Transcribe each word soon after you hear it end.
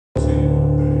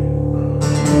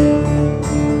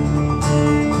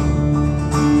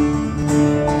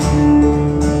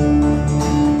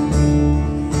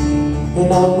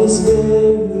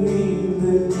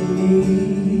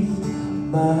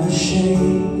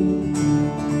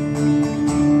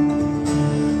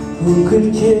Who could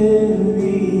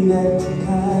carry that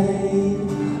kind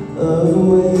of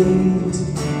weight?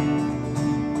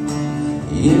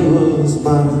 It was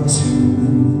mine too,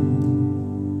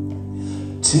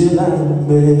 till I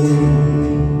made.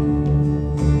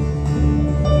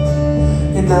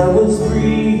 And I was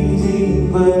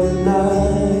breathing but not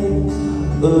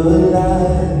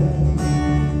alive.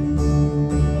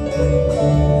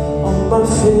 On my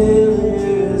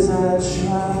failures I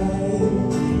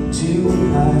tried to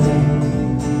hide.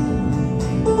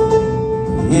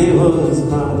 It was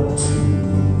mine too,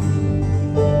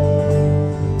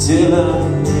 till I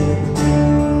met.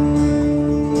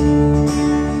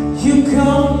 You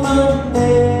called my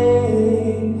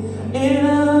name and I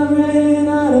ran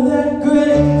out of that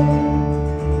grave,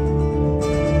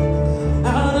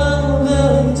 out of the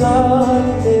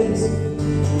darkness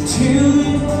to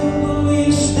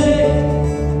each day.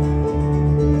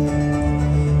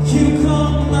 You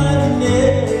called my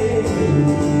name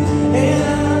and I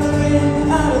ran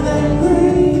out of that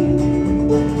grave,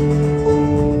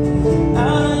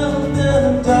 out of the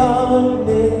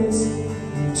darkness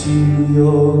to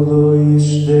your glorious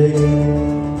day.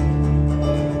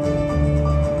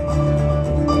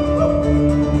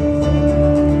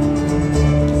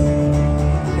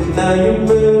 Now your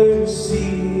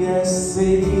mercy has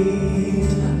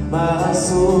saved my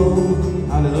soul.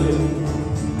 Hallelujah.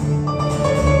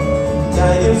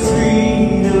 Now your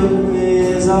freedom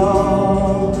is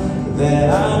all that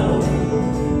I know.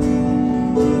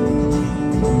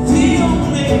 The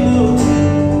only know,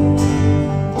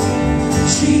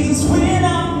 Jesus, when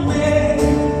I'm mad,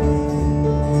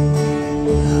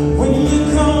 when you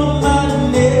call my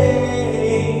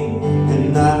name,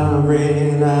 and I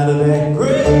ran out of that grave.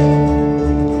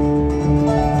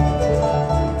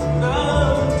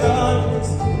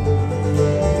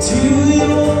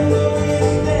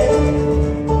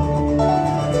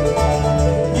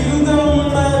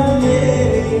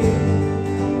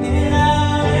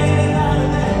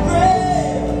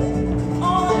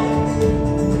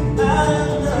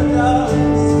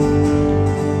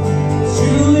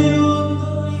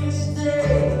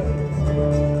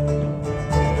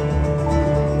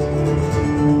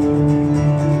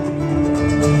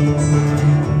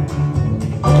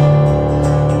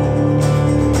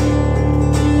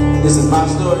 This is my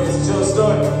story, it's your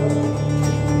story.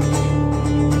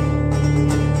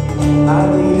 I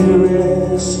needed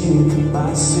rescue,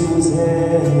 my sin was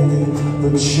heavy,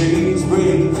 but chains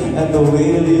break at the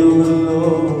weight of your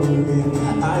glory.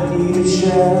 I needed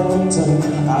shelter,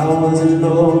 I was an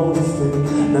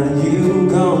orphan, now you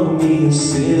got me a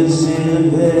citizen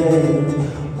bed.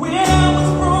 When I was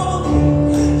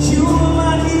broken, you were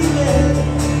my healer,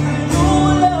 and your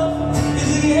love is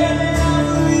the air that I'm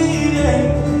breathing.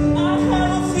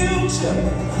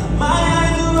 My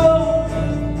eyes are open,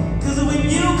 'cause when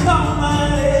you call my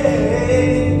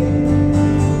name,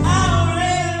 I'm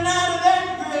ran out of that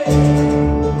grave,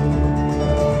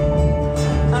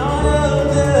 out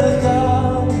of the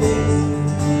darkness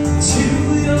to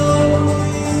your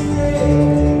glorious day.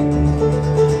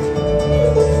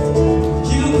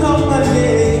 You call my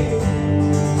name,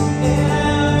 and I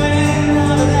ran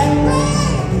out of that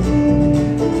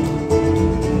grave,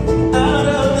 out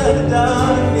of the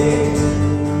darkness.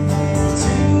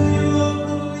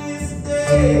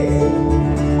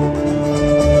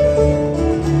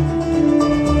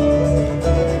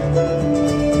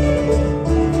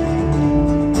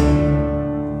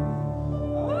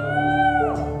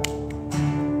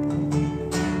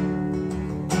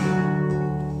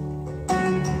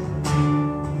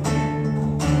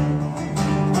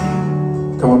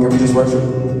 Come on, can we just worship?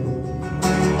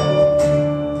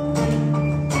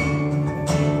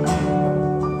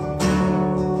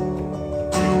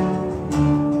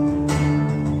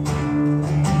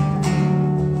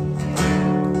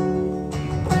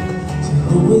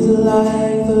 Who is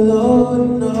like the Lord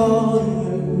in all the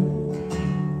earth?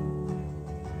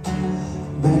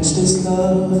 Matchless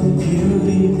love and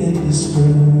beauty in this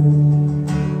world.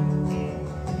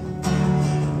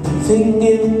 Nothing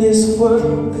in this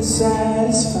world could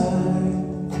satisfy.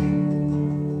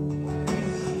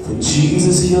 For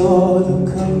Jesus, you're the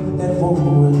cup that won't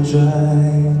run dry.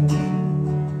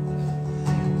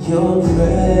 Your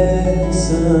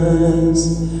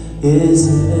presence is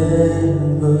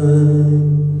heaven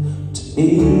to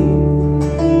me.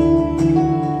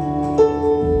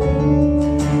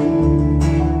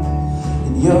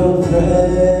 And your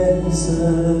presence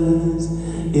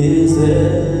is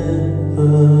heaven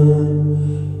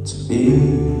to me.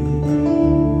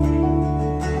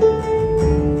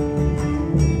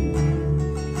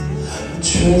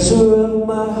 Treasure of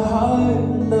my heart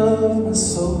and of my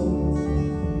soul.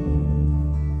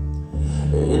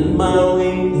 In my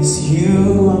weakness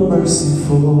you are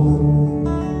merciful,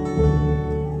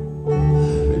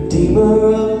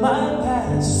 Redeemer of my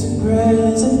past and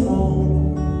present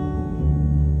wrong,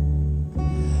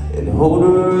 and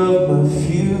holder of my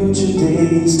future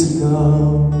days to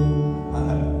come.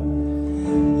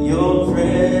 Your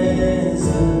presence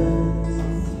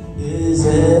is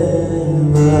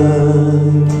heaven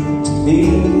to me.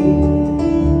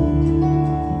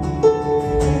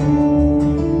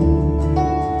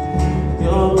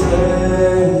 Your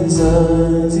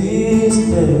presence is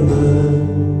heaven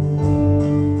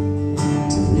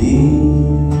to me.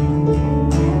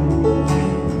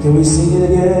 Can we sing it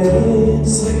again?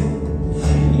 Sing.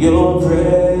 Your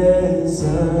presence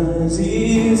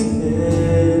is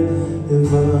heaven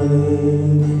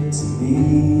to me.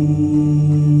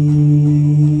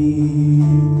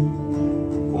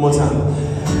 One more time.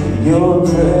 Your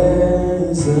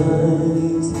presence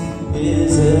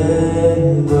is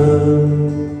heaven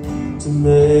to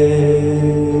me.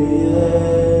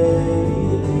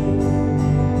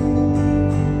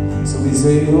 So we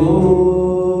say,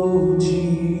 oh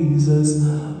Jesus,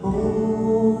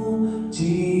 oh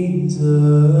Jesus,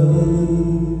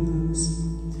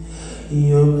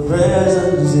 your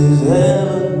presence is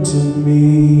heaven to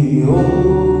me.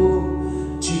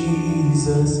 Oh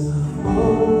Jesus,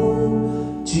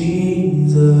 oh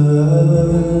Jesus,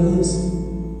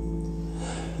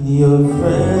 your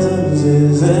presence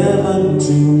is heaven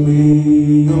to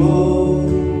me.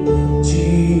 Oh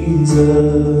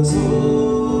Jesus,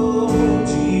 oh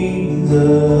Jesus,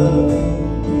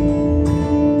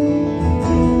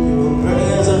 your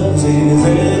presence is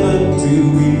heaven to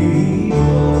me. Oh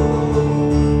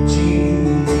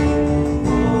Jesus,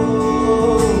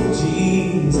 oh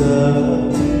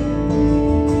Jesus,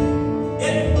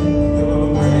 yeah, your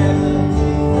presence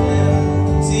is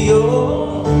heaven. See, oh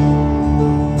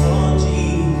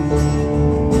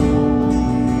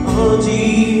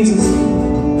Jesus,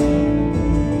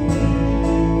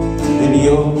 and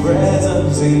your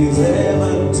presence is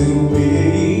heaven to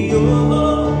me.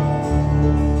 Oh,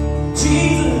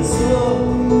 Jesus, oh,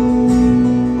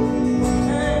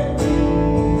 hey.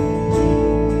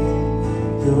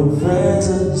 Your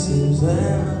presence is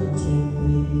heaven to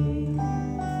me.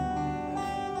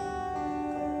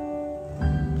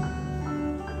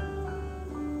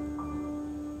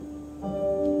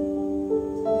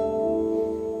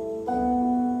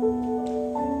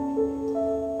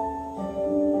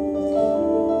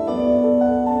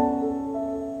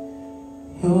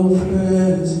 Your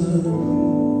presence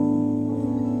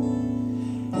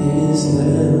is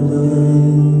heaven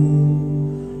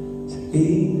to me.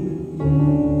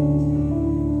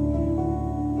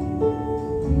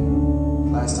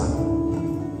 Last time.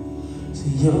 So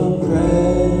your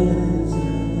presence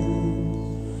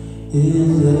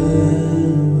is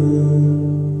heaven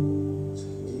to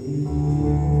me.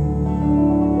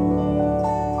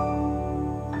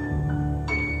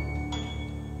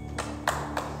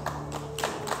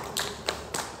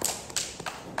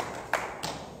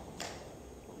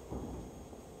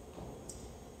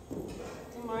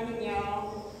 Good morning, y'all.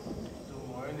 Good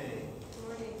morning. Good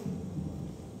morning.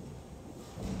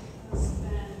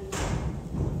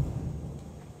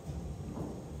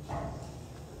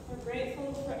 We're grateful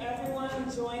for everyone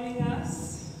joining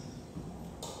us.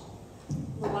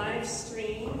 The live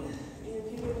stream, and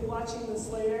people who are watching this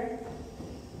later.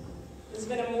 It's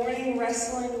been a morning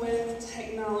wrestling with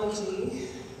technology.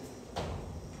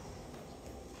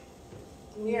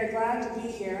 We are glad to be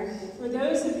here. For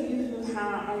those of you who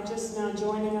are just now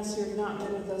joining us, who have not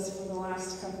been with us for the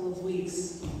last couple of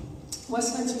weeks,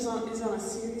 Westminster is on a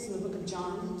series in the book of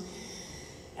John.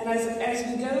 And as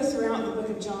we go throughout the book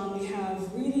of John, we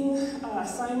have reading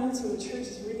assignments where the church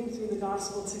is reading through the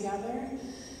gospel together.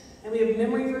 And we have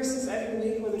memory verses every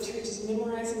week where the church is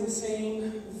memorizing the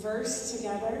same verse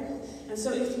together. And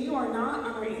so if you are not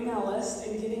on our email list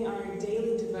and getting our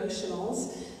daily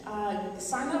devotionals,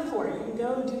 sign up for it. You can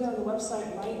go do that on the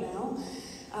website right now.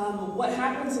 What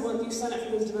happens when you sign up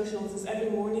for those devotionals is every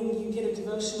morning you get a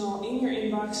devotional in your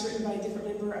inbox written by a different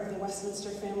member of the Westminster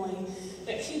family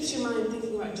that keeps your mind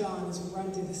thinking about John as we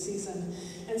run through the season.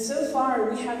 And so far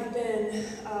we have been,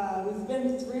 we've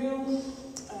been through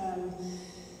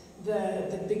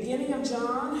the beginning of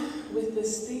John with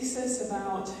this thesis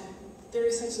about there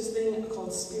is such a thing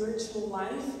called spiritual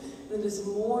life that is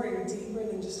more and deeper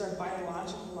than just our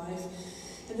biological life.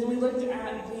 And then we looked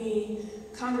at the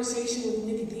conversation with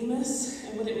Nicodemus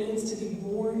and what it means to be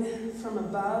born from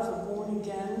above or born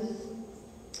again.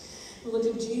 We looked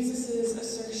at Jesus'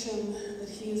 assertion that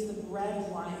he is the bread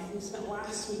of life. We spent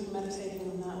last week meditating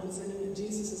on that one, saying that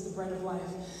Jesus is the bread of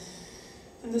life.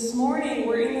 And this morning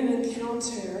we're in an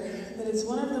encounter that is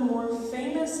one of the more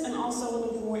famous and also one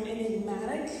of the more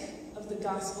enigmatic of the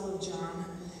Gospel of John.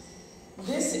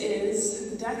 This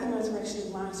is the death and resurrection of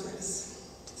Lazarus.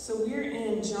 So we're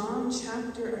in John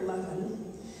chapter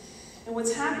 11. And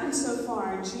what's happened so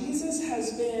far, Jesus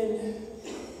has been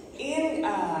in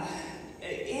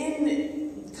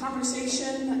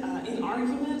conversation, in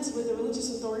argument with the religious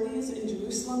authorities in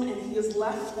Jerusalem, and he has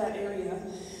left that area.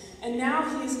 And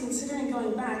now he is considering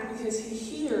going back because he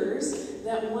hears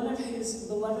that one of his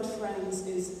beloved friends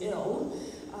is ill.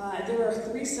 There are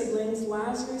 3 siblings,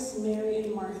 Lazarus, Mary,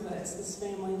 and Martha. It's this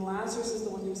family, and Lazarus is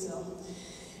the one who's ill.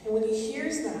 And when he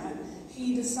hears that,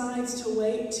 he decides to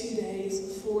wait 2 days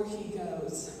before he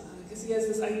goes, because he has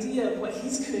this idea of what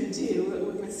he's going to do that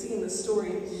we're going to see in this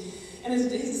story. And his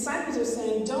disciples are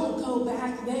saying, don't go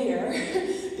back there,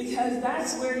 because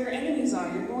that's where your enemies are.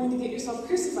 You're going to get yourself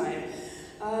crucified.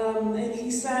 And he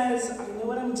says, I know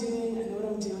what I'm doing, I know what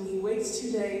I'm doing. He waits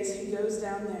 2 days, he goes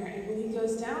down there, and when he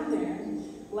goes down there,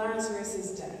 Lazarus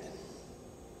is dead.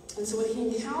 And so what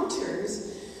he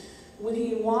encounters when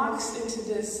he walks into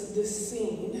this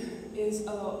scene is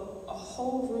a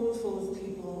whole room full of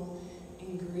people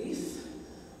in grief,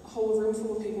 a whole room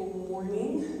full of people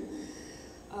mourning.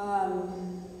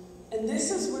 And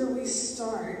this is where we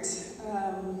start.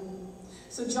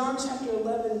 So John chapter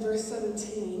 11, verse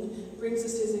 17 brings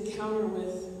us his encounter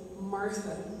with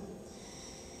Martha.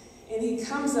 And he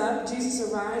comes up,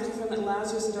 Jesus arrived, he found that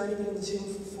Lazarus had already been in the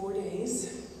tomb for 4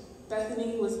 days.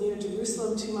 Bethany was near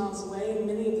Jerusalem, 2 miles away, and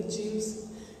many of the Jews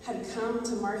had come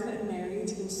to Martha and Mary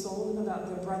to console them about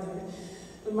their brother.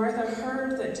 When Martha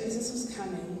heard that Jesus was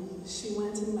coming, she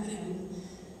went and met him,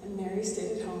 and Mary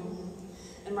stayed at home.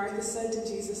 And Martha said to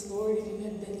Jesus, Lord, if you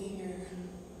had been here,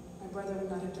 my brother would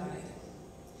not have died.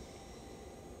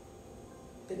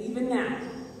 But even now,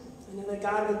 I know that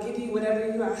God will give you whatever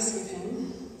you ask of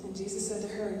him. And Jesus said to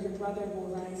her, your brother will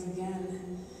rise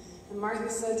again. And Martha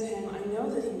said to him, I know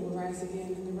that he will rise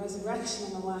again in the resurrection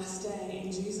on the last day.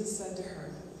 And Jesus said to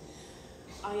her,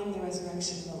 I am the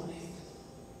resurrection and the life.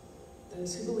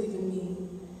 Those who believe in me,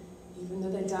 even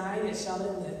though they die, yet shall they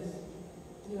live.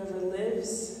 And whoever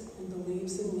lives and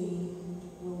believes in me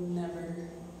will never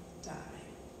die.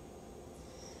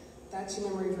 That's your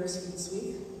memory verse for this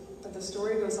week. But the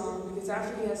story goes on, because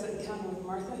after he has an encounter with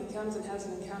Martha, he comes and has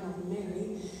an encounter with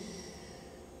Mary.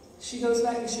 She goes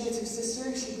back and she gets her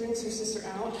sister. She brings her sister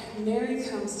out. Mary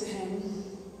comes to him,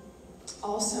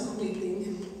 also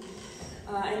weeping.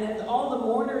 And then all the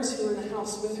mourners who were in the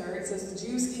house with her, it says the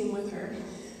Jews came with her.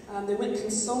 They went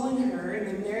consoling her, and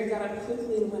then Mary got up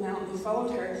quickly and went out and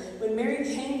followed her. When Mary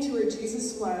came to where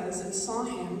Jesus was and saw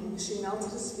him, she knelt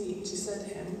at his feet. She said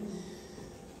to him,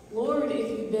 Lord, if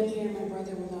you'd been here, my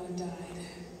brother would not have died.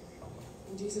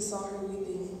 And Jesus saw her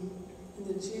weeping, and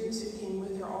the Jews who came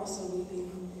with her also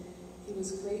weeping. He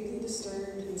was greatly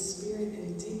disturbed in spirit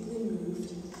and deeply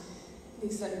moved. And he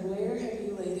said, where have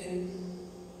you laid him?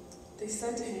 They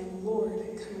said to him, Lord,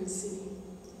 come and see.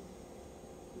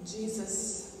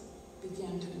 Jesus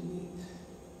began to weep.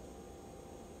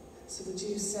 So the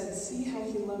Jews said, see how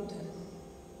he loved him.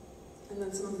 And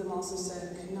then some of them also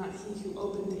said, could not he who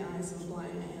opened the eyes of a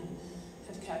blind man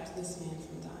have kept this man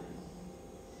from dying?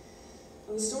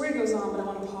 Well, the story goes on, but I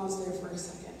want to pause there for a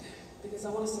second, because I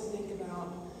want us to think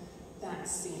about that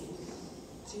scene.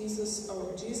 Jesus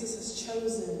has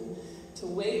chosen to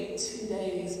wait 2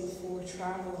 days before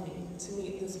traveling to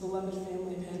meet this beloved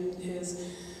family of his,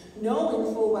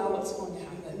 knowing full well what's going to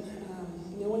happen,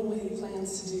 knowing what he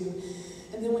plans to do.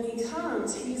 And then when he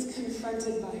comes, he's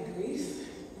confronted by grief,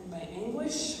 by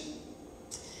anguish,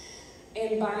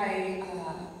 and by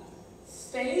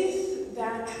faith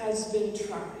that has been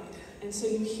tried. And so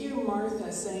you hear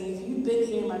Martha saying, if you'd been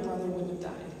here, my brother wouldn't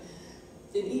have died.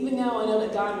 And even now I know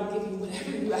that God will give you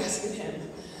whatever you ask of him.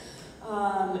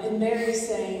 And Mary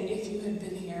saying, if you had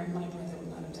been here, my brother would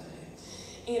not have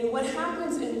died. And what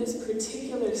happens in this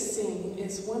particular scene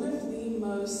is one of the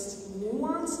most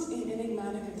nuanced and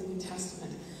enigmatic of the New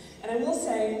Testament. And I will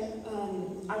say,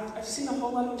 I've seen a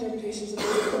whole lot of interpretations of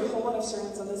this, a whole lot of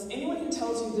sermons on this. Anyone who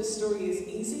tells you this story is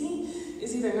easy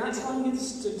is either not telling you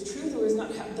the truth or has not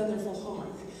done their full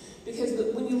homework. Because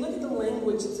when you look at the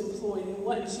language that's employed and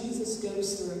what Jesus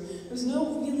goes through, there's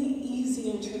no really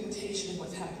easy interpretation of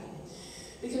what's happening.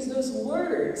 Because those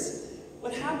words,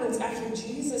 what happens after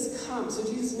Jesus comes, so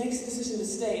Jesus makes a decision to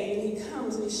stay, and then he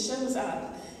comes and he shows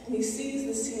up, and he sees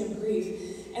the scene of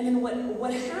grief. And then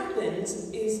what happens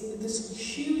is this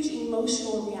huge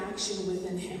emotional reaction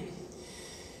within him.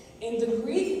 In the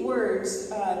Greek words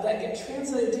that get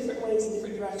translated different ways in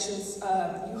different directions,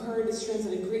 you heard it's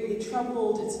translated greatly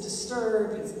troubled, it's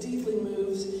disturbed, it's deeply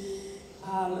moved.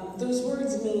 Those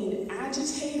words mean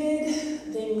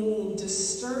agitated, they mean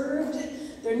disturbed.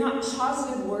 They're not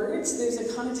positive words. There's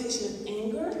a connotation of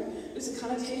anger. There's a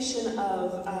connotation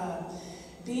of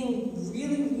being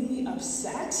really, really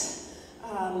upset.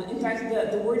 In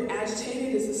fact, the word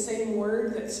agitated is the same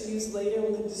word that's used later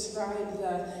when they describe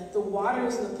the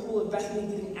waters in the pool of Bethany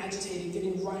getting agitated,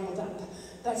 getting riled up.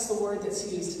 That's the word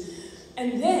that's used.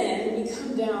 And then we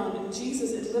come down,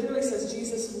 Jesus, it literally says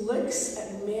Jesus looks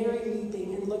at Mary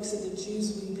weeping and looks at the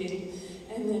Jews weeping,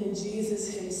 and then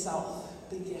Jesus himself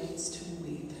begins to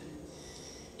weep.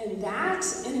 And that,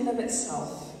 in and of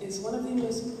itself, is one of the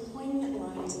most poignant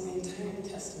lines in the entire New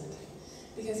Testament,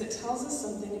 because it tells us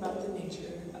something about the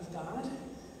nature of God,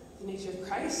 the nature of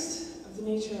Christ, of the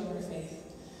nature of our faith.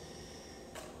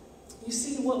 You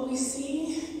see, what we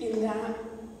see in that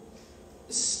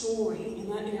story, in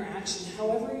that interaction,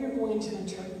 however you're going to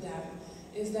interpret that,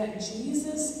 is that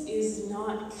Jesus is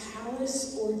not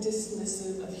callous or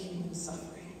dismissive of human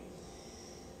suffering.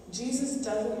 Jesus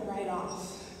doesn't write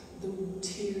off the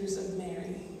tears of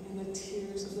Mary and the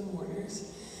tears of the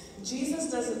mourners. Jesus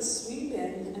doesn't sweep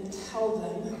in and tell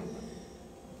them,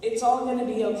 it's all going to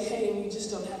be okay and you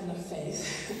just don't have enough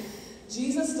faith.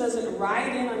 Jesus doesn't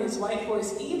ride in on his white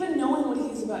horse, even knowing what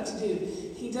he's about to do.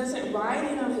 He doesn't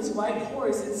ride in on his white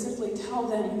horse and simply tell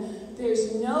them,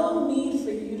 there's no need for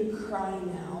you to cry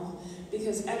now,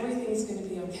 because everything's going to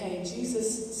be okay.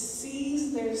 Jesus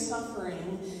sees their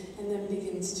suffering and then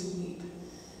begins to weep.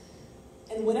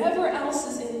 And whatever else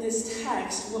is in this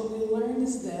text, what we learn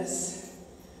is this: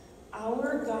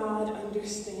 our God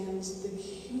understands the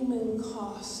human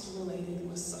cost related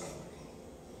with suffering.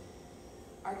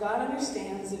 Our God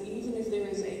understands that even if there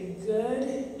is a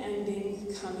good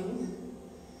ending coming,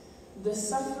 the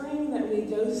suffering that we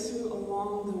go through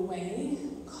along the way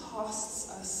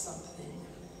costs us something.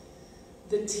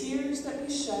 The tears that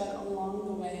we shed along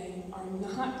the way are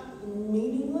not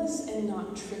meaningless and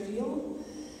not trivial.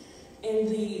 And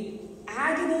the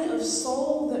agony of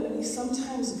soul that we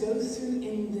sometimes go through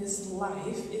in this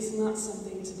life is not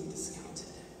something to be discounted.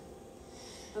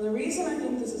 And the reason I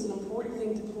think this is an important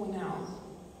thing to point out,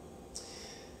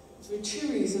 for two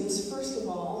reasons. First of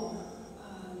all,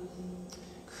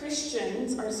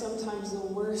 Christians are sometimes the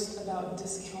worst about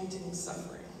discounting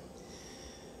suffering.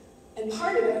 And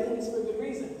part of it, I think, is for a good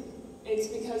reason. It's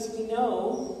because we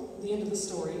know the end of the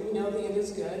story. We know the end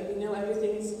is good. We know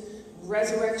everything's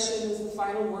resurrection is the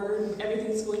final word.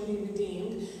 Everything's going to be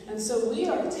redeemed. And so we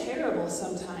are terrible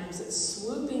sometimes at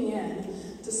swooping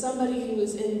in to somebody who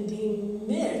is in the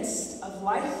midst of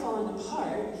life falling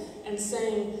apart and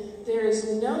saying, there's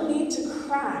no need to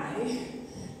cry.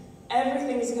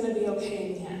 Everything's going to be okay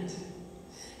in the end.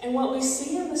 And what we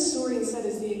see in the story instead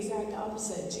is the exact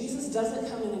opposite. Jesus doesn't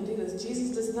come in and do this.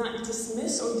 Jesus does not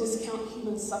dismiss or discount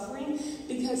human suffering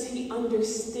because he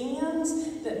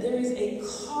understands that there is a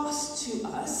cost to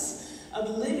us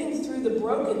of living through the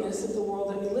brokenness of the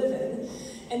world that we live in.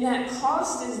 And that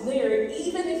cost is there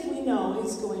even if we know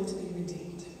it's going to be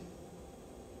redeemed.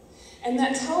 And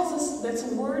that tells us,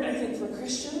 that's a word, I think, for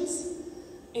Christians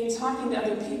in talking to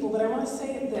other people, but I want to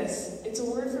say this, it's a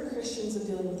word for Christians in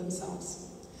dealing with themselves.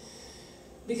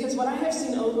 Because what I have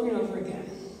seen over and over again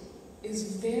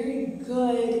is very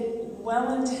good,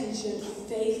 well-intentioned,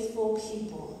 faithful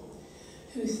people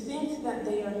who think that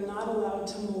they are not allowed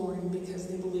to mourn because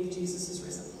they believe Jesus is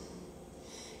risen.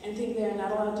 And think they are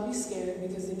not allowed to be scared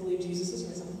because they believe Jesus is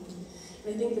risen.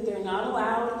 And they think that they're not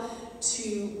allowed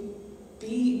to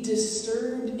be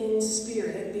disturbed in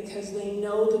spirit because they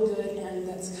know the good end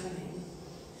that's coming.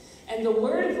 And the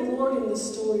word of the Lord in the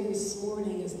story this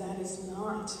morning is that is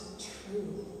not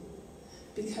true.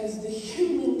 Because the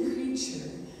human creature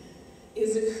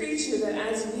is a creature that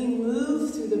as we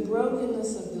move through the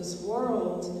brokenness of this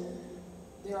world,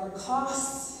 there are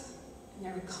costs and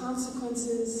there are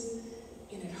consequences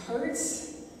and it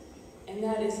hurts, and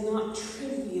that is not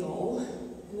trivial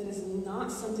and that is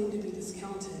not something to be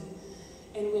discounted.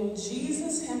 And when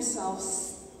Jesus himself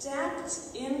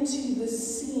stepped into the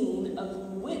scene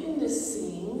of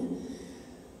witnessing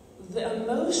the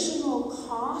emotional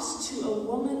cost to a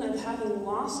woman of having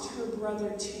lost her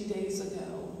brother 2 days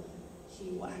ago,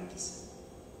 he wept.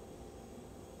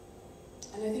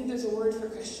 And I think there's a word for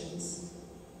Christians.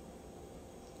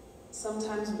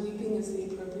 Sometimes weeping is the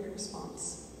appropriate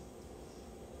response.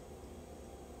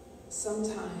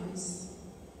 Sometimes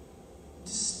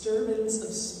disturbance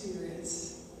of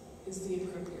spirits is the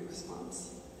appropriate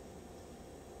response.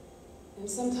 And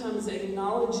sometimes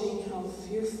acknowledging how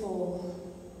fearful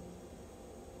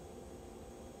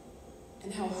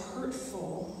and how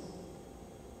hurtful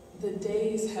the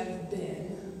days have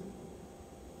been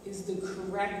is the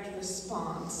correct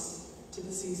response to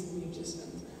the season we've just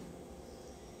been through.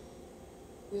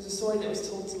 There's a story that was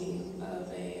told to me of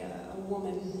a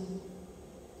woman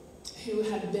who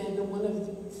had been one of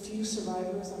the few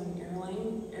survivors on an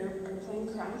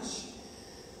airplane crash.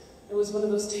 It was one of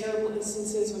those terrible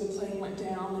instances where the plane went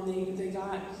down and they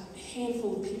got a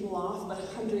handful of people off, but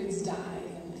hundreds died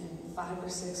and 5 or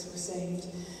 6 were saved.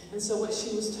 And so what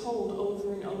she was told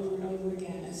over and over and over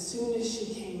again, as soon as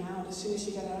she came out, as soon as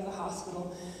she got out of the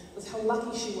hospital, was how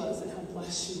lucky she was and how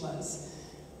blessed she was.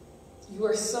 You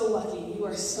are so lucky, you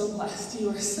are so blessed, you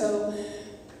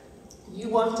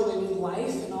walked away with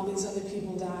life and all these other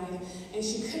people died. And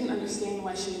she couldn't understand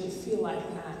why she didn't feel like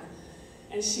that.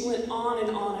 And she went on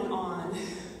and on and on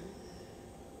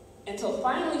until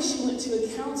finally she went to a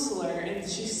counselor and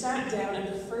she sat down, and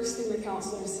the first thing the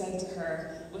counselor said to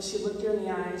her was, she looked her in the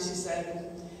eye and she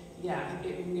said, "Yeah,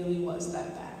 it really was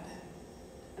that bad."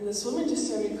 And this woman just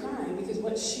started crying because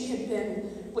what she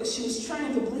was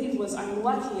trying to believe was, I'm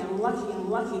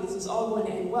lucky, this is all going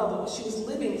to end well. But what she was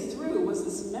living through was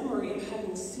this memory of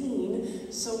having seen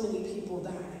so many people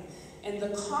die, and the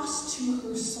cost to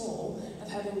her soul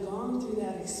of having gone through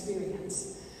that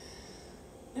experience.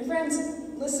 And friends,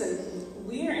 listen,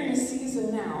 we are in a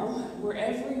season now where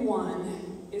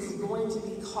everyone is going to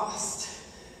be cost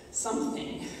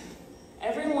something.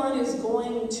 Everyone is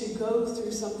going to go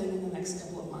through something in the next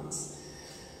couple of months.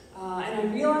 And I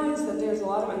realize that there's a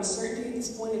lot of uncertainty at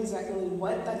this point exactly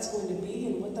what that's going to be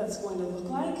and what that's going to look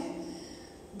like.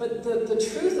 But the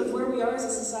truth of where we are as a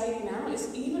society now is,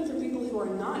 even for people who are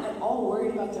not at all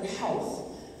worried about their health,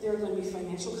 there are going to be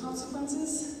financial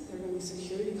consequences, there are going to be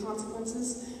security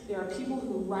consequences. There are people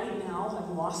who right now have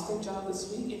lost their job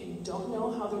this week and who don't know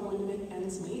how they're going to make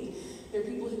ends meet. There are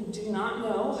people who do not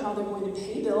know how they're going to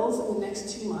pay bills in the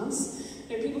next 2 months.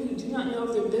 There are people who do not know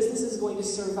if their business is going to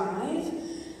survive.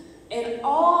 And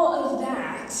all of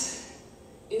that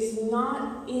is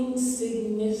not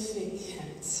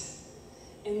insignificant.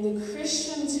 And the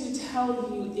Christians who tell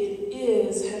you it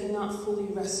is have not fully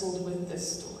wrestled with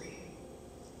this story.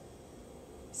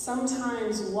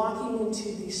 Sometimes walking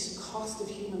into the cost of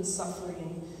human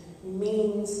suffering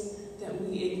means that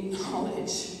we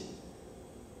acknowledge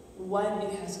what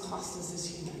it has cost us as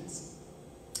humans.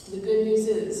 The good news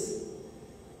is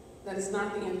that it's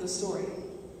not the end of the story.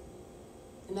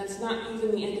 And that's not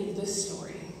even the end of this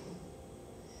story.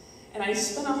 And I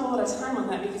spent a whole lot of time on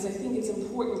that because I think it's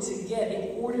important to get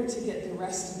in order to get the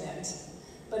rest of it.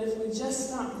 But if we just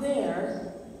stop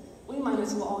there, we might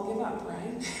as well all give up,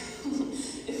 right?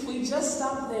 If we just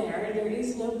stop there, there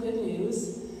is no good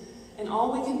news, and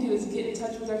all we can do is get in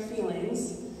touch with our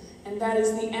feelings, and that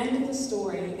is the end of the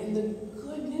story. And the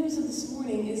good news of this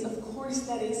morning is, of course,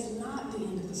 that is not the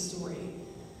end of the story.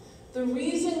 The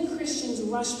reason Christians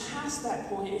rush past that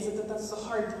point is that that's the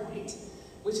hard point,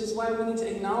 which is why we need to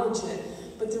acknowledge it.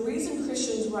 But the reason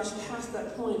Christians rush past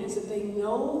that point is that they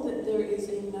know that there is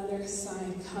another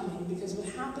side coming. Because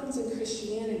what happens in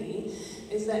Christianity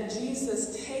is that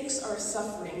Jesus takes our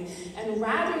suffering, and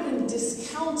rather than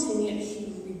discounting it,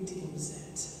 he redeems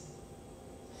it.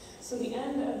 So the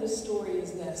end of the story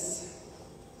is this.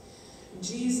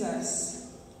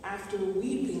 Jesus, after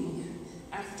weeping,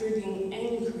 after being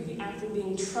angry, after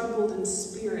being troubled in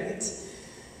spirit,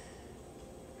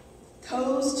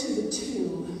 goes to the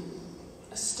tomb.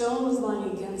 A stone was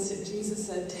lying against it. Jesus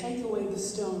said, "Take away the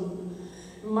stone."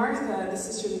 Martha, the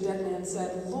sister of the dead man,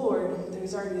 said, "Lord,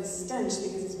 there's already a stench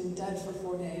because he's been dead for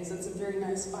 4 days." That's a very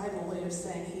nice Bible way of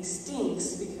saying he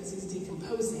stinks because he's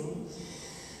decomposing.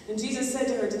 And Jesus said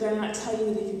to her, "Did I not tell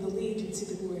you that if you believed, you'd see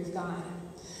the glory of God?"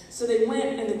 So they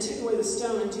went and they took away the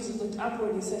stone, and Jesus looked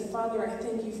upward and he said, "Father, I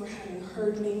thank you for having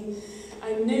heard me.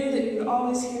 I knew that you would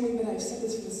always hear me, but I've said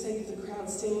this for the sake of the crowd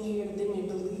standing here, that they may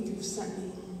believe you've sent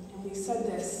me." And when he said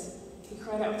this, he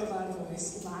cried out with a loud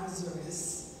voice,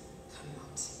 "Lazarus, come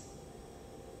out."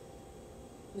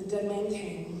 And the dead man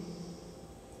came,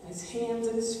 and his hands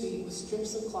and his feet with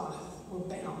strips of cloth were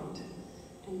bound.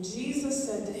 And Jesus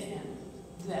said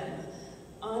to them,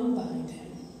 "Unbind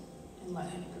him and let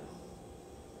him go."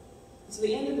 So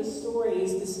the end of the story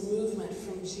is this movement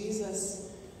from Jesus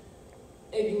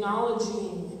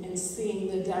acknowledging and seeing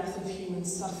the depth of human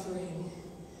suffering,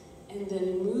 and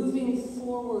then moving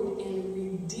forward in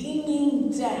redeeming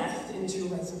death into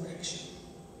resurrection,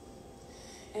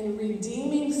 and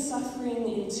redeeming suffering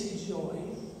into joy,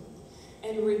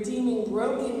 and redeeming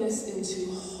brokenness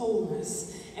into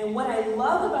wholeness. And what I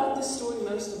love about this story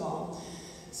most of all,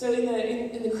 so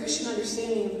in the Christian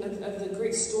understanding of the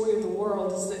great story of the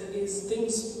world, is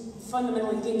things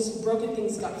fundamentally broken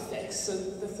things got fixed. So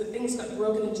the things got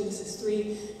broken in Genesis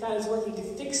 3. God is working to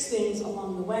fix things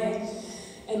along the way.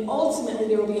 And ultimately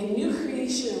there will be a new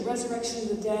creation, a resurrection of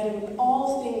the dead, and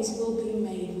all things will be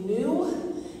made new.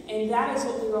 And that is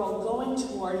what we're all going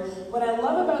toward. What I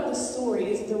love about this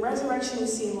story is that the resurrection we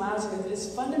see in Lazarus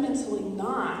is fundamentally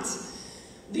not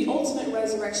the ultimate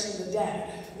resurrection of the dead,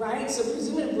 right? So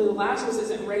presumably Lazarus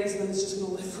isn't raised and then is just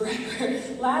going to live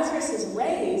forever. Lazarus is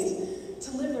raised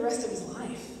to live the rest of his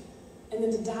life and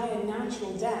then to die a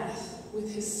natural death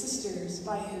with his sisters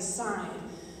by his side.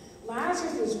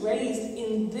 Lazarus was raised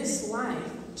in this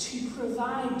life to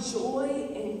provide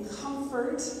joy and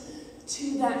comfort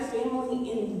to that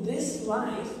family in this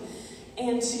life,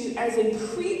 and to as a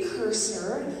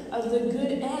precursor of the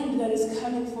good end that is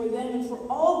coming for them and for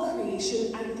all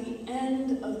creation at the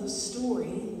end of the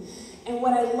story. And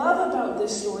what I love about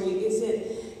this story is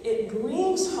it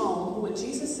brings home what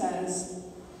Jesus says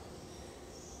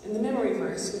in the memory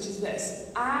verse, which is this: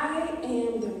 I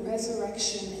am the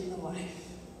resurrection and the life.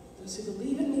 Those who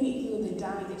believe in me, even though they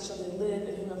die, yet shall they live,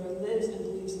 and whoever lives and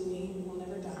believes in me will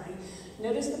never die.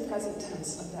 Notice the present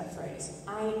tense of that phrase.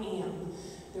 I am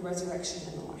the resurrection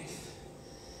and the life.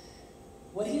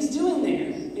 What he's doing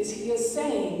there is he is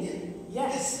saying,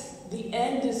 yes, the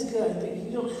end is good, but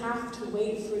you don't have to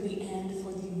wait for the end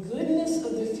for the goodness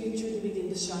of the future to begin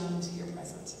to shine into your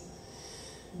present.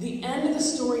 The end of the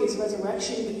story is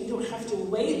resurrection, but you don't have to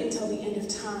wait until the end of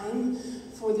time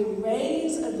for the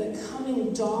rays of the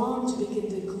coming dawn to begin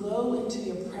to glow into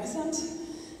your present.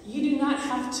 You do not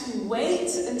have to wait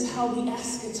until the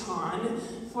eschaton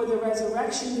for the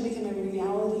resurrection to become a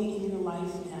reality in your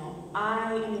life now.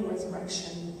 I am the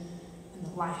resurrection and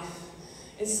the life.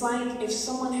 It's like if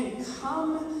someone had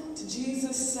come to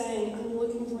Jesus saying, I'm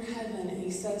looking for heaven, and he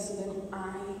says to them, I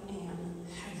am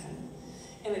heaven.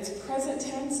 And it's present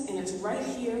tense, and it's right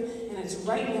here, and it's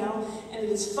right now, and it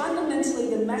is fundamentally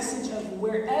the message of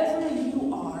wherever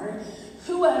you are,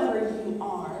 whoever you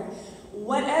are,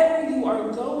 whatever you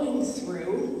are going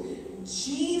through,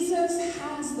 Jesus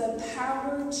has the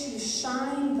power to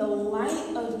shine the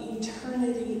light of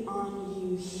eternity on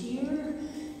you here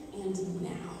and now.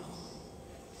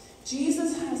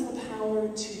 Jesus has the power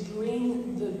to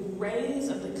bring the rays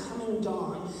of the coming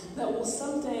dawn that will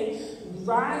someday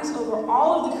rise over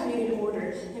all of the created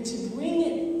order and to bring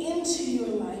it into your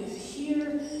life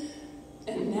here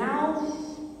and now,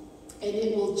 and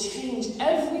it will change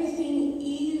everything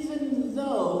even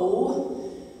though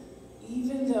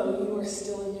you are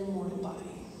still in your mortal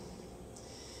body.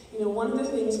 You know, one of the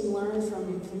things we learn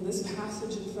from this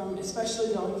passage and from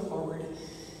especially going forward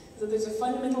is that there's a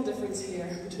fundamental difference here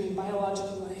between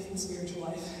biological life and spiritual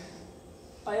life.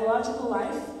 Biological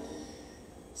life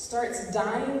starts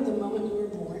dying the moment we were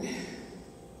born.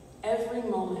 Every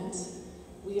moment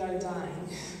we are dying.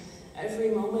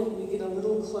 Every moment we get a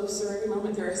little closer. Every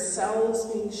moment there are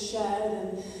cells being shed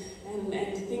and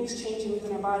things changing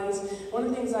within our bodies. One of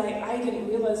the things I didn't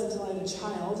realize until I had a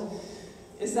child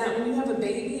is that when you have a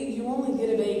baby, you only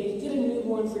get a baby. You get a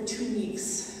newborn for 2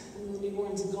 weeks, and the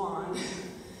newborn's gone.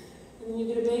 And then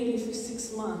you get a baby for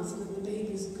 6 months, and then the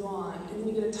baby's gone. And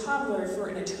then you get a toddler for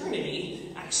an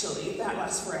eternity, actually. That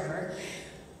lasts forever.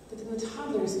 But then the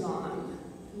toddler's gone.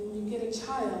 And then you get a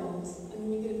child, and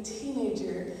then you get a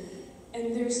teenager.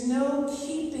 And there's no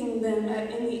keeping them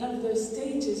at any of those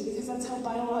stages because that's how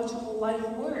biological life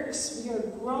works. We are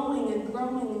growing and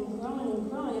growing and growing and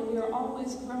growing, and we are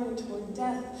always growing toward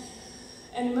death.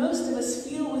 And most of us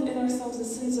feel within ourselves a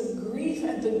sense of grief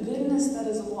at the goodness that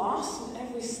is lost at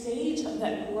every stage of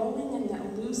that growing and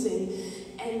that losing.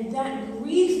 And that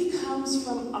grief comes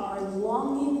from our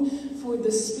longing for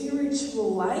the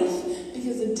spiritual life,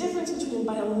 because the difference between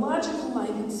biological life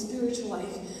and spiritual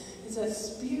life is that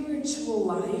spiritual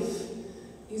life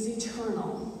is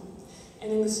eternal.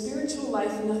 And in the spiritual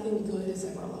life, nothing good is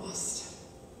ever lost.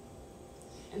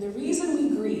 And the reason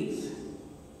we grieve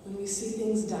when we see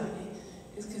things die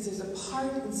is because there's a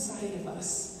part inside of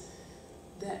us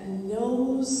that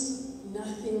knows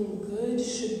nothing good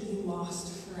should be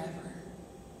lost forever.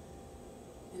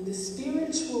 And the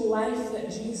spiritual life that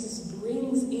Jesus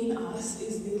brings in us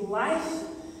is the life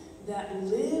that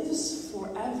lives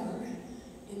forever,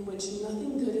 in which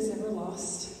nothing good is ever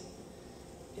lost,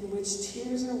 in which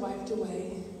tears are wiped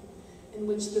away, in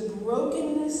which the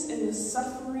brokenness and the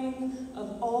suffering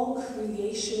of all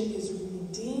creation is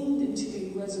redeemed into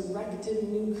a resurrected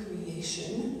new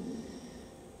creation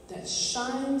that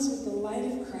shines with the light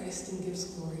of Christ and gives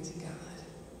glory to God.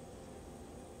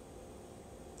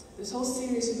 This whole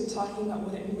series we've been talking about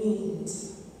what it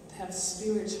means to have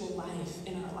spiritual life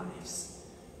in our lives.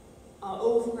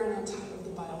 over and on top of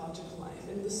the biological life.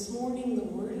 And this morning, the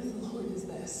word of the Lord is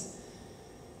this: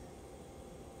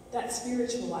 that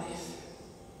spiritual life,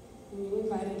 when you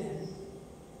invite it in,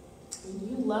 when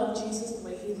you love Jesus the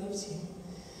way he loves you,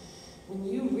 when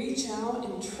you reach out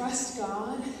and trust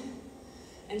God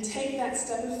and take that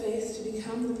step of faith to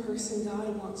become the person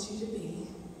God wants you to be,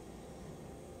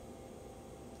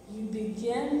 you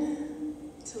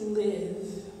begin to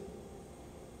live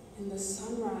in the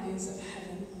sunrise of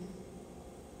heaven.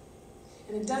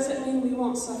 And it doesn't mean we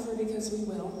won't suffer, because we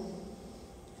will.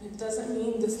 And it doesn't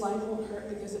mean this life won't hurt,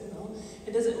 because it will.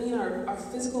 It doesn't mean our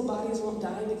physical bodies won't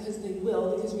die, because they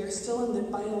will, because we are still in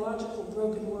the biological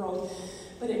broken world.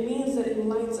 But it means that in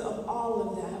light of all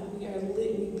of that, we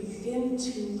begin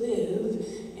to live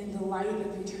in the light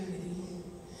of eternity.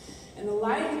 And the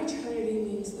light of eternity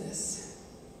means this: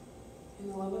 in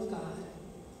the love of God,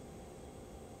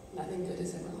 nothing good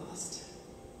is ever lost.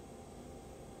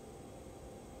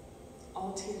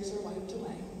 All tears are wiped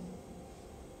away.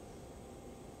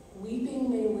 Weeping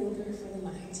may linger for the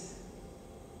night,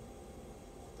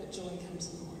 but joy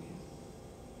comes in the morning.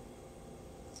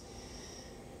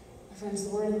 My friends,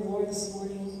 the word of the Lord this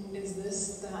morning is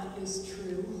this: that is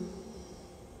true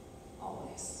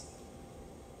always.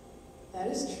 That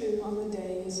is true on the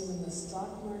days when the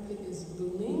stock market is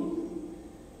booming,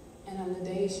 and on the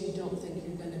days you don't think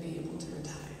you're going to be able to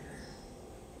retire.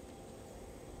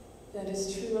 That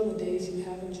is true on the days you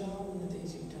have a job and the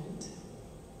days you don't.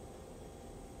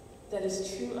 That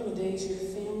is true on the days your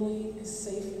family is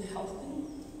safe and healthy,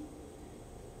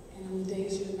 and on the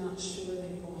days you're not sure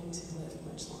they're going to live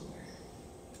much longer.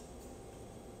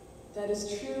 That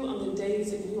is true on the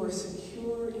days that you are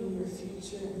secure in your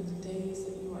future, and the days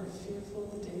that you are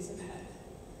fearful, the days ahead.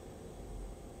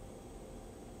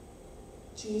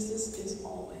 Jesus is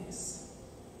always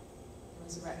the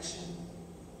resurrection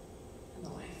and the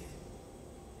life.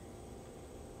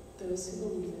 Those who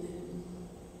believe in him,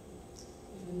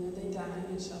 even though they die,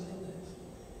 yet shall they live.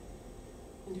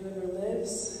 And whoever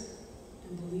lives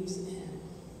and believes in him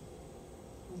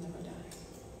will never die.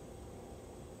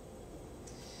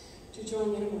 Do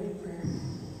join me in a word of prayer.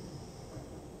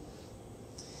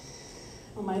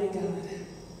 Almighty God,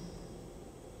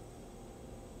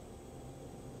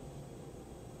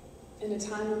 in a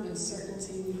time of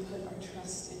uncertainty, we put our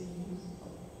trust in you.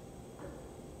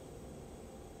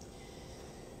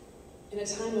 In a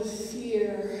time of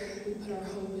fear, we put our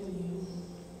hope in you.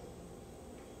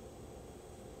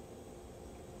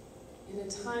 In a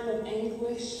time of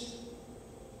anguish,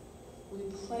 we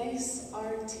place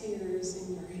our tears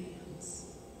in your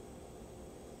hands.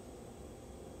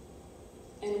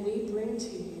 And we bring to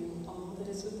you all that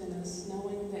is within us,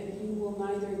 knowing that you will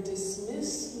neither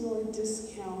dismiss nor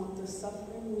discount the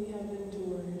suffering we have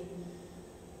endured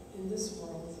in this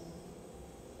world,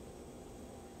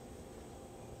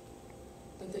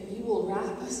 but that you will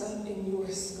wrap us up in your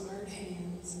scarred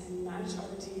hands and match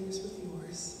our tears with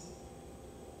yours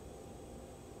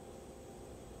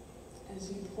as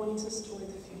you point us toward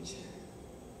the future.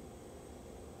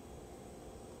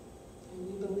 And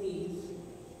we believe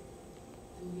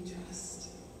and we trust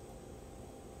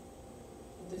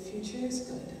that the future is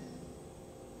good.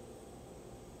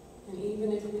 And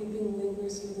even if weeping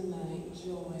lingers through the night,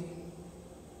 joy,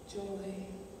 joy,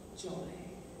 joy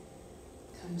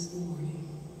comes in the morning.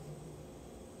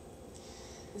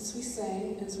 This we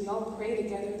say as we all pray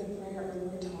together the prayer our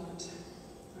Lord taught.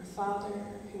 Our Father,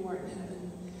 who art in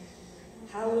heaven,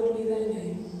 hallowed be thy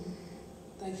name.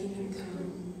 Thy kingdom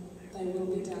come, thy will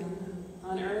be done,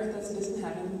 on earth as it is in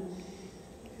heaven.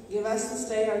 Give us this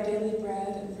day our daily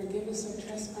bread, and forgive us our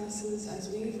trespasses, as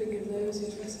we forgive those who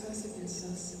trespass against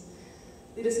us.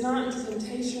 Lead us not into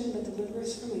temptation, but deliver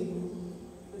us from evil.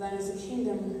 For thine is the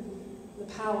kingdom, the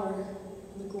power,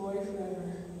 and the glory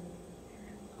forever.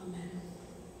 Amen.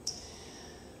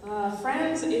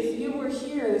 Friends, if you were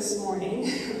here this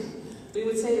morning, we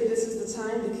would say that this is the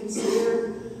time to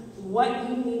consider what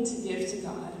you need to give to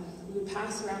God. We would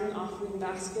pass around an offering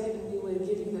basket, and we would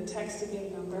give you the text to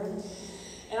give number.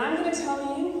 And I'm going to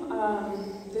tell you,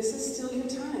 this is still your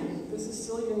time. This is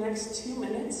still your next 2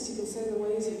 minutes to consider the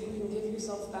ways that you can give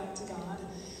yourself back to God.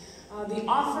 The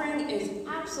offering is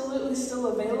absolutely still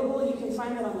available. You can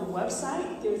find it on the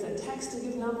website. There's a text to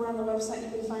give number on the website you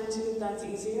can find too, if that's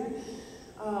easier.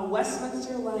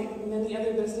 Westminster, like many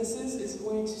other businesses, is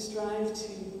going to strive to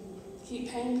keep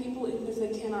paying people even if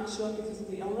they cannot show up because of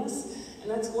the illness.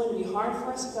 And that's going to be hard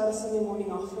for us without a Sunday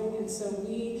morning offering. And so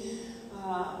we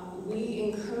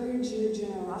encourage your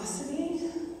generosity,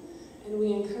 and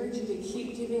we encourage you to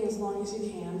keep giving as long as you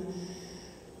can.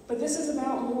 But this is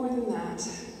about more than that.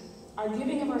 our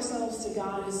giving of ourselves to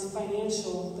God is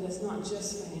financial, but it's not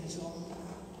just financial.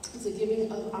 It's a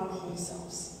giving of our whole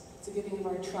selves. It's a giving of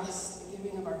our trust, a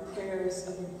giving of our prayers,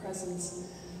 of our presence,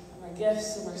 of our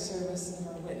gifts, of our service, and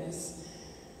of our witness.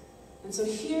 And so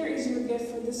here is your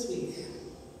gift for this week.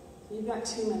 You've got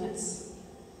 2 minutes.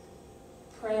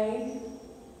 Pray,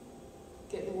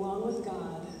 get alone with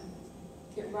God,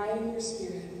 get right in your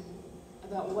spirit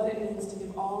about what it means to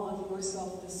give all of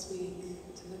yourself this week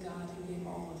to the God who gave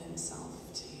all of himself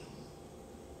to you.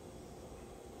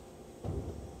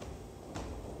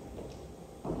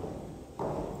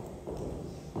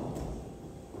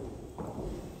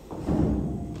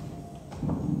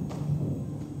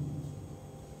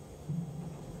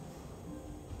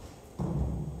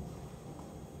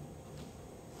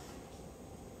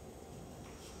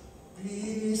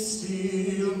 Be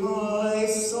still, my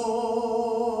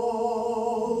soul,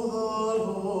 the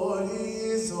Lord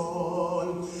is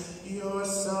on your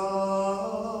side.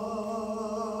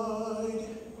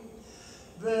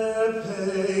 Bear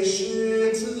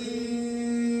patiently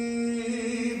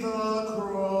the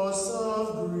cross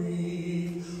of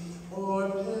grief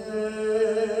or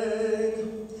pain.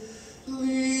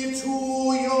 Leave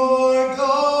to your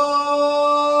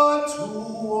God to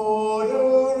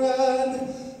order and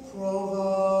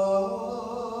provide.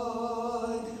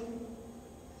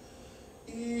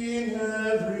 In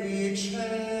every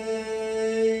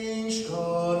change,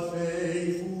 God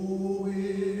faithful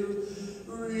will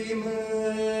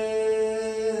remain.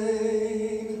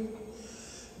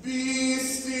 Be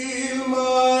still,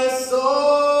 my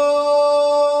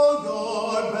soul,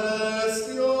 your best,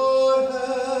 your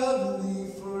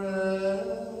heavenly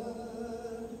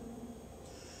friend.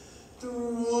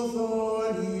 Through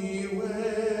thorny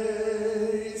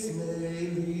ways may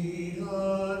lead a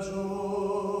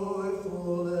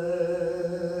joyful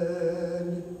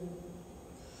end.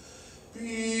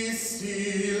 Be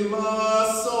still, my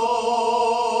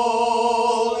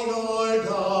soul, your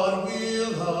God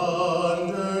will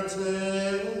undertake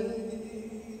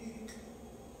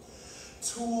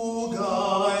to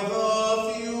guide the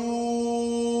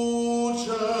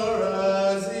future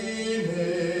as in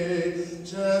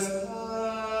ages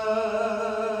past.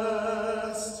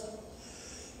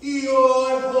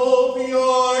 Your hope,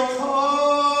 your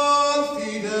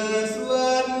confidence,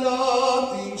 let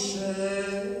nothing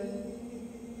shake.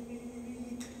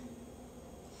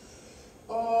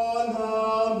 On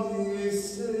a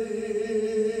mysterious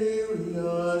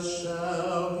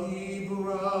shall be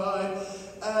bright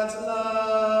at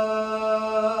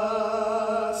last.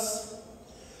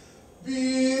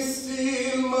 Be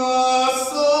still, my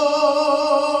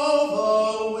soul, the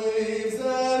waves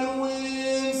and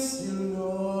winds still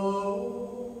know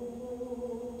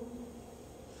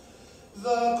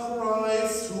the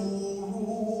Christ who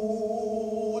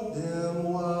ruled them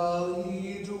while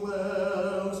he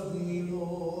dwells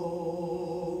below.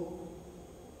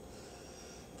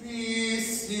 Be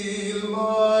still,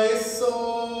 my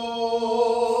soul,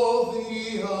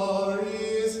 the hour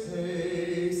is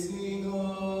hastening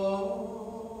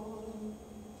on,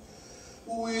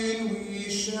 when we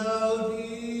shall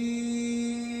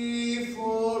be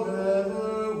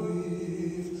forever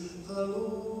with the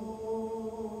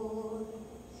Lord.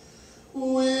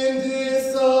 When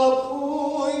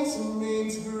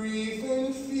disappointment, grief,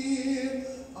 and fear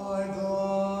are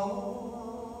gone,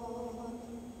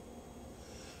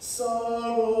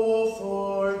 sorrow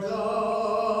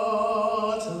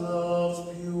forgot, love's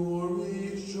pure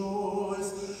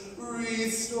rejoice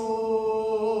restored.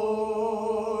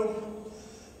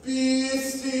 Be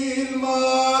still,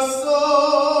 my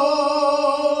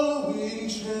soul, when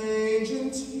change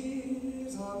and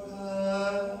tears are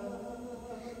past.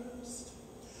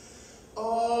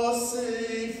 All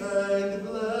safe and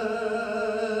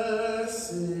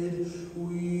blessed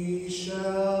we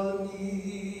shall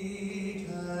meet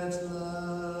at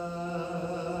last.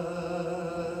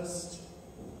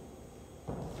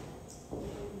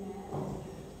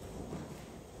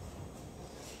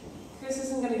 Chris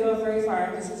isn't going to go very far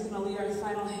because he's going to lead our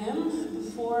final hymn.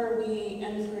 Before we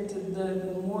enter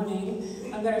the morning,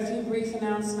 I've got a few brief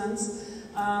announcements.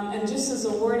 And just as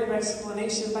a word of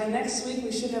explanation, by next week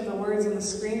we should have the words on the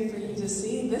screen for you to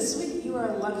see. This week you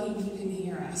are lucky you can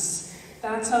hear us.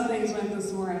 That's how things went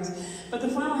this morning. But the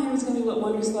final hymn is going to be What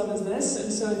Wondrous Love Is This?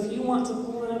 And so if you want to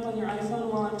pull it up on your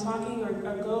iPhone while I'm talking, or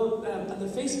go on the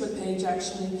Facebook page,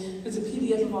 actually, there's a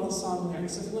PDF of all the song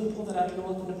lyrics. So if you want to pull that up, you're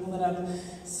welcome to pull it up.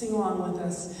 Sing along with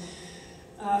us.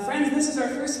 Friends, this is our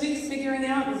first week figuring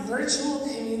out virtual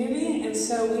community, and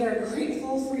so we are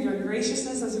grateful for your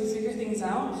graciousness as we figure things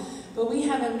out. But we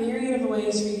have a myriad of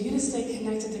ways for you to stay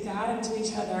connected to God and to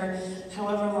each other,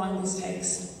 however long this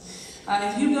takes.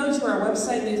 If you go to our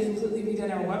website, we've completely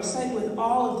redone our website with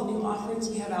all of the new offerings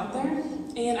we have out there.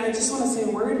 And I just want to say a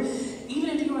word. Even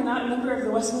if you are not a member of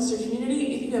the Westminster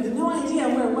community, if you have no idea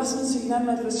where Westminster United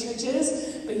Methodist Church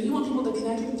is, but you want people to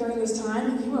connect with during this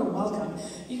time, you are welcome.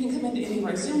 You can come into any of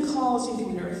our Zoom calls, you can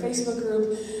come into our Facebook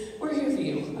group. We're here for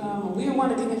you. We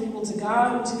want to connect people to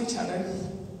God and to each other.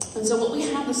 And so what we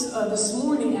have this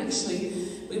morning, actually,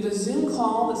 we have a Zoom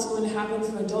call that's going to happen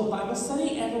for adult Bible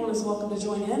study. Everyone is welcome to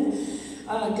join in.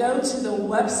 Go to the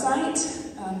website.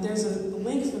 There's a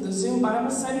link for the Zoom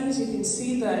Bible studies. You can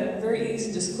see that, very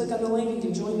easy. Just click on the link. You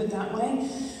can join it that way.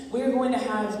 We're going to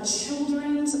have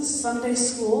Children's Sunday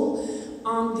School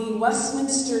on the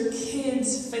Westminster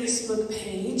Kids Facebook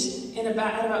page at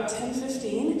about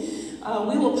 10:15.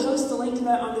 We will post the link to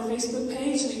that on the Facebook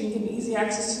page so you can get easy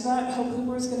access to that. Hope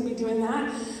Hooper is going to be doing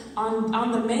that.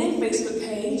 On the main Facebook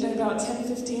page at about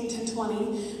 10:15,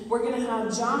 10:20, we're going to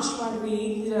have Josh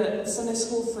Rodriguez lead a Sunday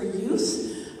School for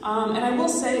youth. And I will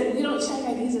say, we don't check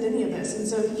IDs at any of this. And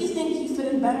so if you think you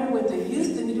fit in better with the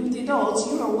youth than you do with the adults,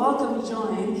 you are welcome to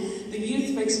join the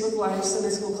youth Facebook Live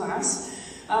Sunday School class.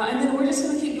 And then we're just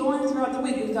going to keep going throughout the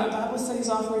week. We've got Bible studies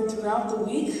offered throughout the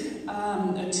week.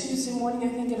 A Tuesday morning,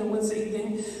 I think, and a Wednesday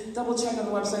evening. Double check on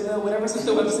the website, though. Whatever's on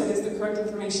the website is the correct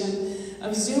information.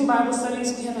 Of Zoom Bible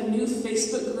studies, we have a new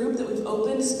Facebook group that we've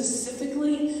opened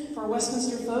specifically for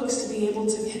Westminster folks to be able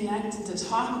to connect and to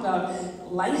talk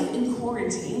about life in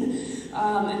quarantine.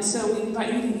 And so we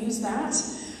invite you to use that.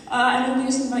 And then we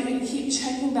just invite you to keep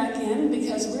checking back in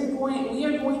because we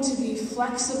are going to be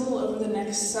flexible over the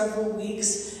next several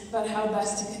weeks about how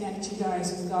best to connect you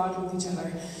guys with God and with each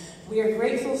other. We are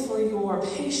grateful for your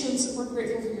patience. We're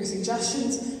grateful for your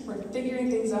suggestions. We're figuring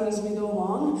things out as we go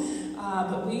along.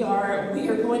 But we are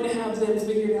going to have them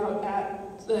figured out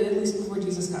at least before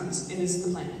Jesus comes, is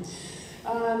the plan.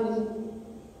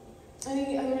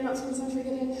 Any other announcements I'm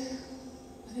forgetting?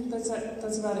 I think that's it.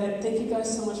 That's about it. Thank you guys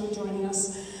so much for joining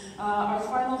us. Our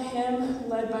final hymn,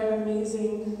 led by our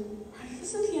amazing...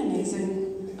 Isn't he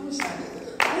amazing?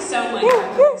 I sound like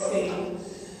I'm singing.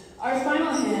 Our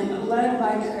final hymn, led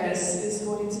by Chris, is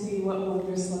going to be What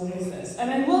Wondrous Love Is This. And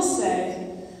I will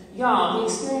say, y'all, the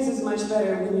experience is much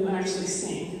better when you actually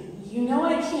sing. You know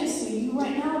I can't see you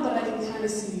right now, but I can kind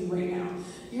of see you right now.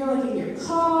 You're like in your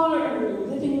car or in your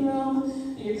living room,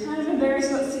 and you're kind of embarrassed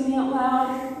about singing out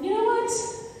loud. You know what?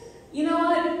 You know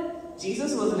what?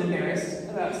 Jesus wasn't embarrassed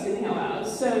about singing out loud.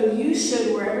 So you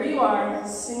should, wherever you are,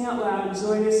 sing out loud.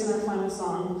 Join us in our final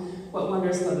song, What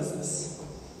Wondrous Love Is This.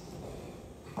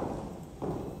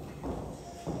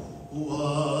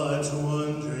 What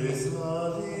wondrous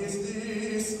love is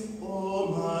this, oh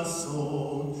my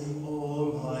soul,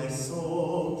 oh my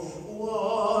soul.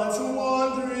 What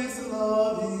wondrous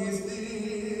love is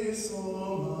this,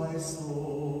 oh my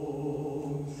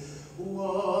soul.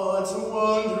 What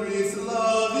wondrous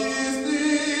love is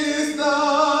this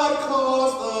that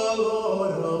caused the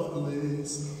Lord of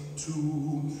bliss to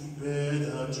bear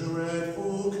the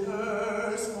dreadful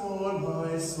curse for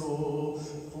my soul,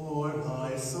 for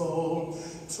my soul,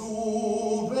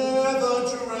 to bear the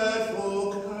dreadful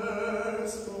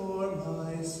curse for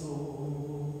my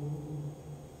soul.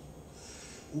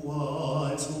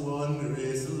 What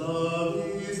wondrous love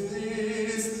is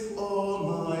this, oh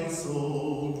my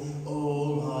soul,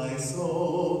 oh my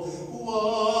soul.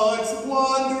 What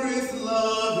wondrous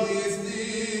love is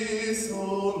this,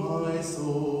 oh my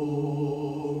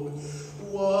soul.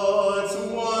 What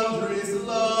wondrous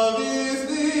love is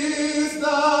this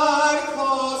that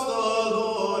caused the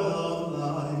Lord of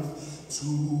life to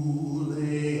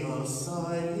lay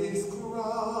aside his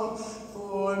crown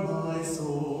for my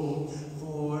soul,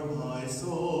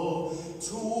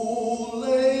 to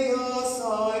lay aside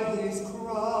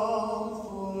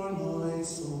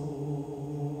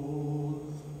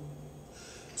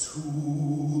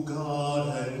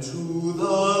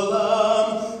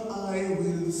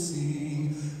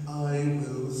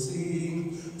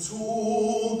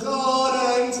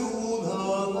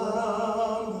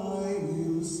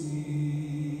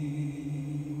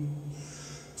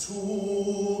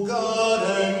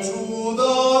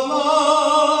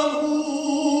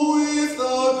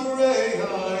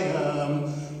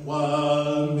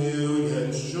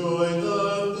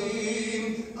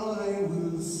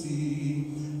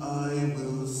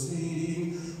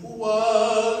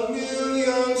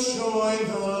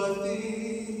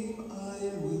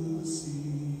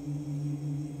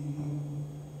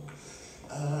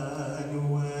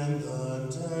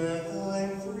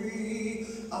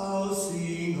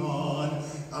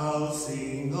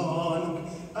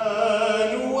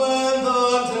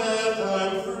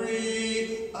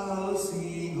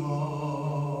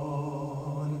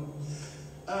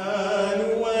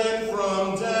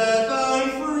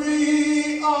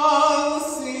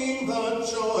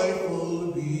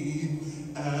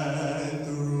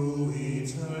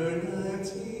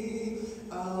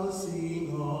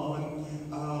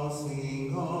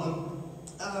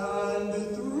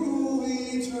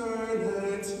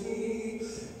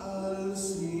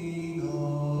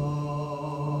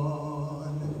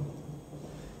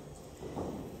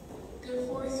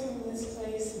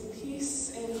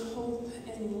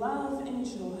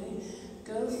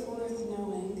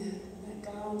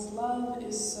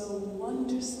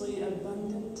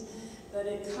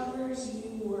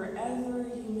wherever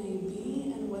you may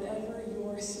be and whatever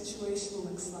your situation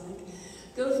looks like.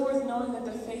 Go forth knowing that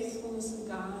the faithfulness of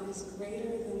God is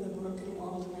greater than the broken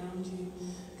world around you.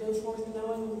 Go forth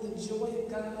knowing that the joy of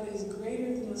God is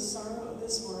greater than the sorrow of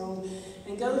this world.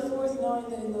 And go forth knowing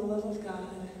that in the love of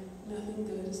God, nothing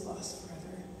good is lost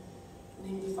forever. In the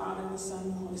name of the Father, and the Son,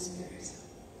 and the Holy Spirit.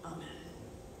 Amen.